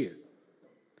faith issue.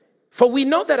 For we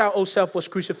know that our old self was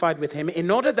crucified with him in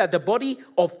order that the body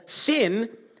of sin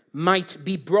might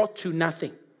be brought to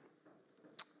nothing.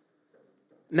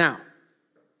 Now,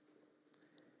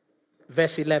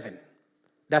 verse 11.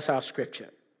 That's our scripture.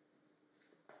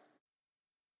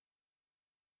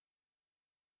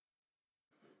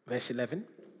 Verse 11.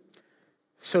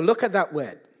 So look at that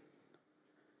word.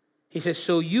 He says,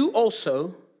 so you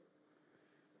also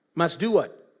must do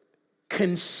what?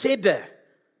 Consider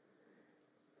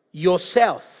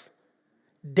yourself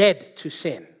dead to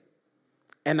sin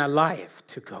and alive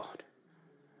to God.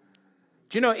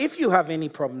 Do you know, if you have any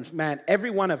problems, man, every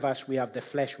one of us, we have the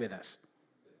flesh with us.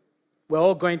 We're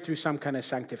all going through some kind of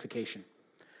sanctification.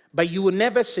 But you will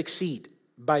never succeed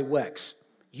by works.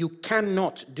 You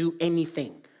cannot do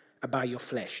anything about your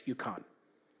flesh. You can't.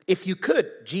 If you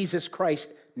could, Jesus Christ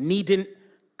needn't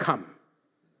come.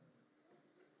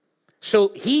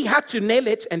 So he had to nail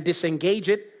it and disengage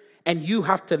it, and you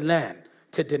have to learn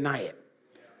to deny it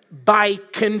by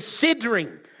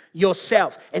considering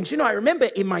yourself. And you know, I remember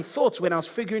in my thoughts when I was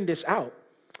figuring this out,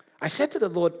 I said to the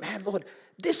Lord, man, Lord,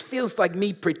 this feels like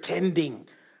me pretending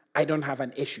I don't have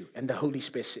an issue. And the Holy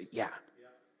Spirit said, yeah.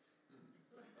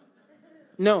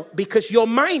 No, because your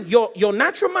mind, your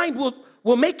natural mind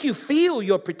will make you feel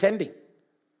you're pretending.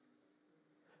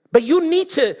 But you need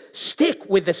to stick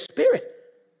with the Spirit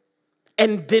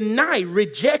and deny,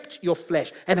 reject your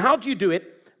flesh. And how do you do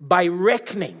it? By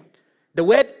reckoning. The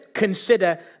word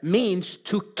consider means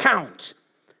to count,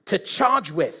 to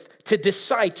charge with, to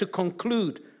decide, to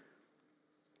conclude.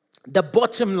 The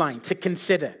bottom line, to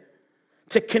consider.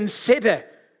 To consider.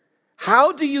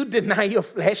 How do you deny your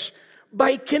flesh?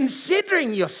 By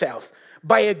considering yourself,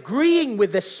 by agreeing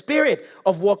with the Spirit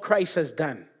of what Christ has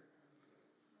done.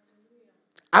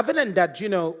 Other than that, you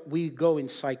know, we go in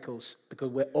cycles because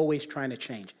we're always trying to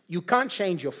change. You can't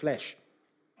change your flesh.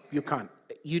 You can't.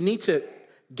 You need to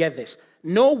get this.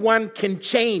 No one can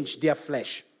change their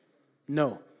flesh.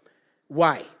 No.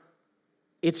 Why?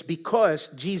 It's because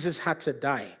Jesus had to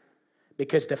die.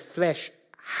 Because the flesh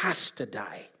has to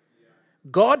die.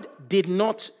 God did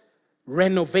not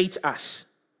renovate us.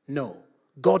 No.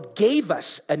 God gave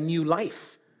us a new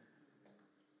life.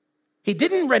 He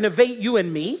didn't renovate you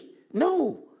and me.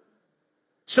 No.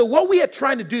 So what we are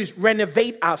trying to do is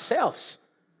renovate ourselves.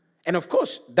 And of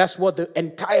course, that's what the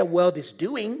entire world is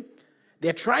doing.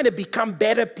 They're trying to become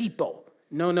better people.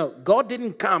 No. God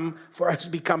didn't come for us to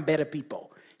become better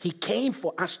people. He came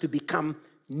for us to become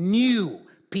new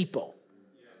people.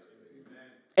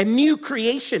 A new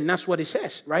creation, that's what it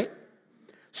says, right?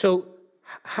 So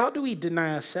how do we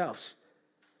deny ourselves?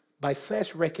 By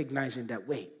first recognizing that,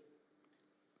 wait,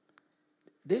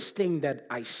 this thing that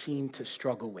I seem to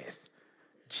struggle with,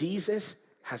 Jesus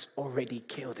has already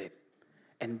killed it.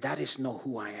 And that is not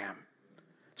who I am.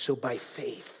 So by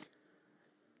faith,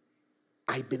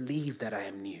 I believe that I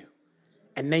am new.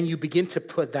 And then you begin to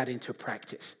put that into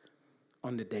practice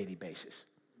on a daily basis.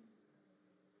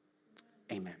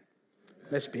 Amen.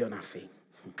 Let's be on our feet.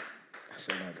 That's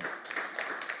all I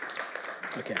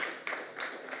got. Okay.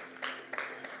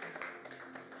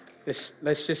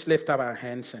 Let's just lift up our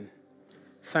hands and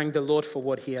thank the Lord for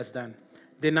what he has done.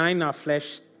 Denying our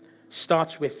flesh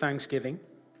starts with thanksgiving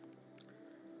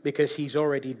because he's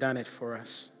already done it for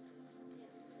us.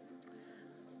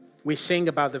 We sing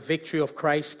about the victory of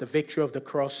Christ, the victory of the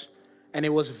cross, and it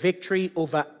was victory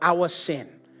over our sin.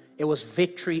 It was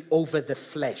victory over the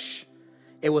flesh.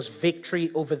 It was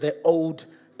victory over the old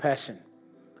person.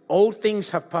 Old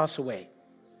things have passed away.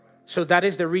 So that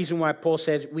is the reason why Paul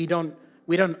says we don't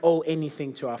owe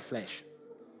anything to our flesh.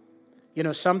 You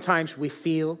know, sometimes we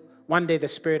feel, one day the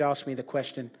Spirit asked me the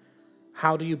question,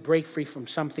 how do you break free from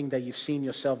something that you've seen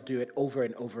yourself do it over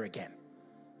and over again?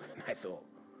 And I thought,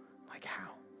 like how?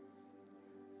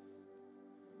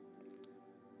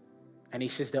 And he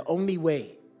says the only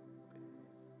way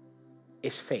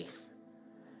is faith.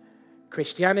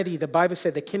 Christianity, the Bible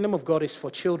said the kingdom of God is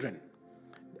for children.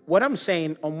 What I'm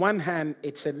saying, on one hand,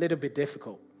 it's a little bit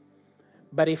difficult.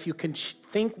 But if you can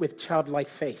think with childlike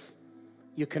faith,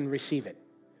 you can receive it.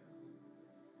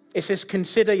 It says,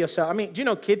 consider yourself. I mean, do you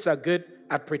know kids are good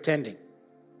at pretending?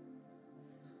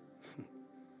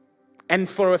 And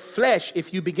for a flesh,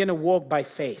 if you begin to walk by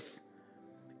faith,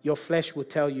 your flesh will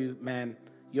tell you, man,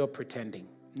 you're pretending.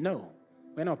 No,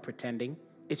 we're not pretending.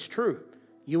 It's true.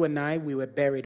 You and I, we were buried